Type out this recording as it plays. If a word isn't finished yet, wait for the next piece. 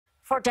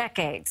For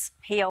decades,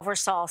 he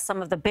oversaw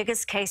some of the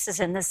biggest cases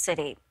in the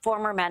city.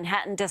 Former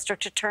Manhattan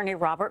District Attorney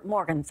Robert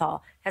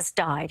Morgenthau has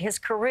died. His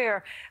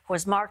career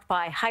was marked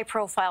by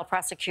high-profile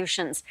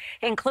prosecutions,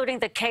 including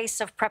the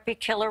case of preppy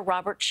killer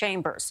Robert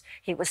Chambers.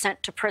 He was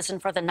sent to prison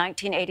for the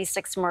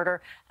 1986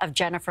 murder of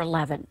Jennifer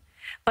Levin.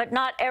 But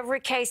not every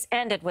case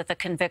ended with a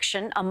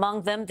conviction,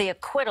 among them the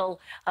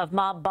acquittal of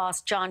mob boss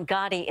John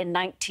Gotti in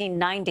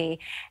 1990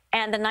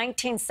 and the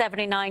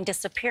 1979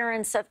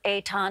 disappearance of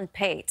Eitan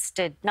Pates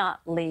did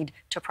not lead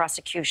to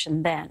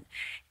prosecution then.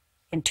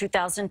 In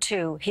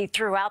 2002, he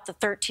threw out the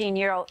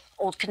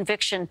 13-year-old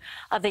conviction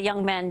of the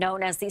young man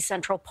known as the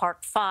Central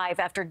Park Five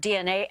after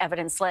DNA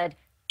evidence led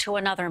to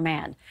another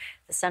man.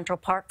 The Central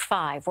Park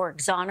Five were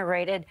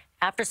exonerated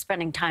after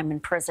spending time in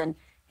prison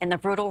in the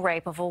brutal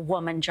rape of a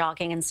woman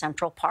jogging in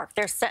Central Park.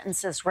 Their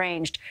sentences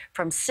ranged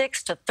from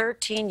 6 to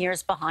 13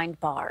 years behind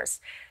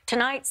bars.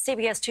 Tonight,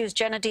 CBS 2's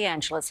Jenna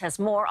DeAngelis has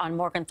more on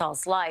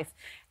Morgenthau's life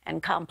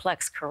and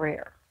complex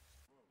career.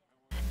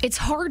 It's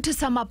hard to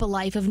sum up a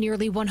life of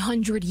nearly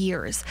 100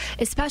 years,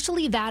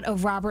 especially that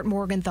of Robert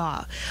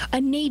Morgenthau,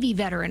 a Navy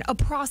veteran, a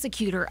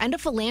prosecutor, and a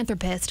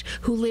philanthropist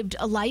who lived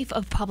a life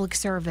of public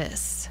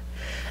service.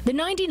 The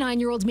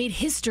 99-year-old made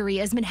history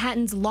as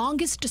Manhattan's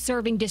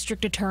longest-serving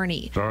district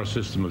attorney. Our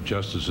system of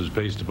justice is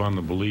based upon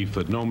the belief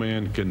that no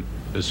man can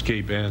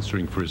escape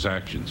answering for his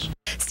actions.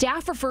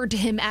 Staff referred to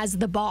him as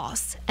the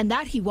boss, and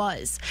that he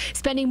was,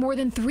 spending more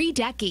than 3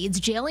 decades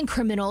jailing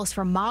criminals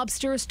from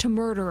mobsters to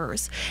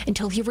murderers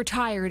until he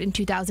retired in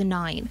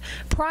 2009.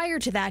 Prior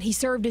to that, he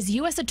served as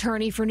U.S.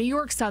 Attorney for New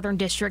York Southern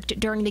District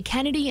during the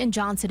Kennedy and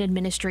Johnson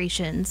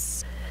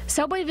administrations.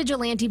 Subway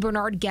vigilante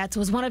Bernard Goetz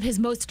was one of his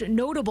most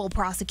notable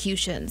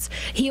prosecutions.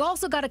 He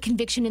also got a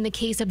conviction in the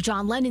case of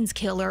John Lennon's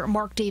killer,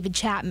 Mark David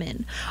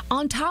Chapman.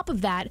 On top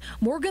of that,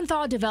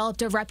 Morgenthau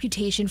developed a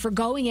reputation for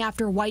going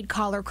after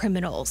white-collar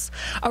criminals,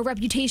 a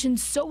reputation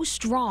so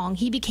strong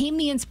he became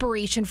the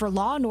inspiration for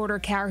Law & Order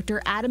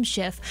character Adam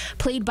Schiff,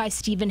 played by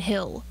Stephen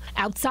Hill.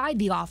 Outside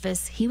the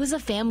office, he was a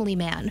family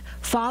man,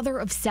 father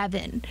of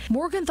 7.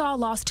 Morgenthau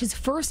lost his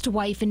first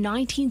wife in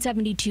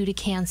 1972 to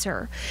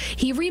cancer.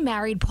 He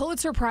remarried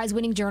Pulitzer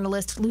Prize-winning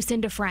journalist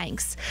Lucinda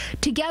Franks.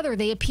 Together,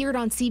 they appeared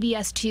on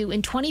CBS 2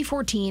 in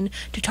 2014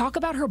 to talk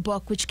about her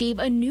book, which gave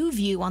a new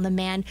view on the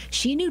man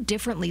she knew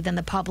differently than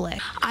the public.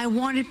 I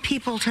wanted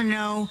people to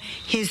know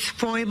his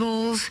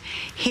foibles,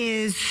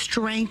 his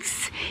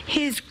strengths,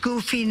 his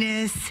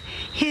goofiness,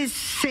 his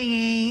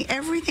singing,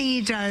 everything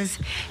he does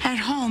at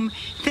home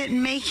that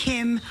make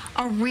him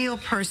a real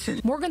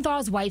person.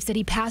 Morgenthau's wife said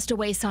he passed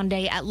away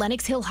Sunday at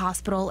Lenox Hill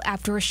Hospital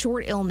after a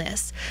short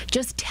illness,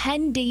 just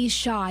 10 days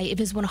shy of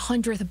his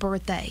 100th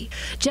birthday.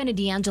 Jenna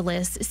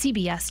DeAngelis,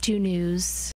 CBS 2 News.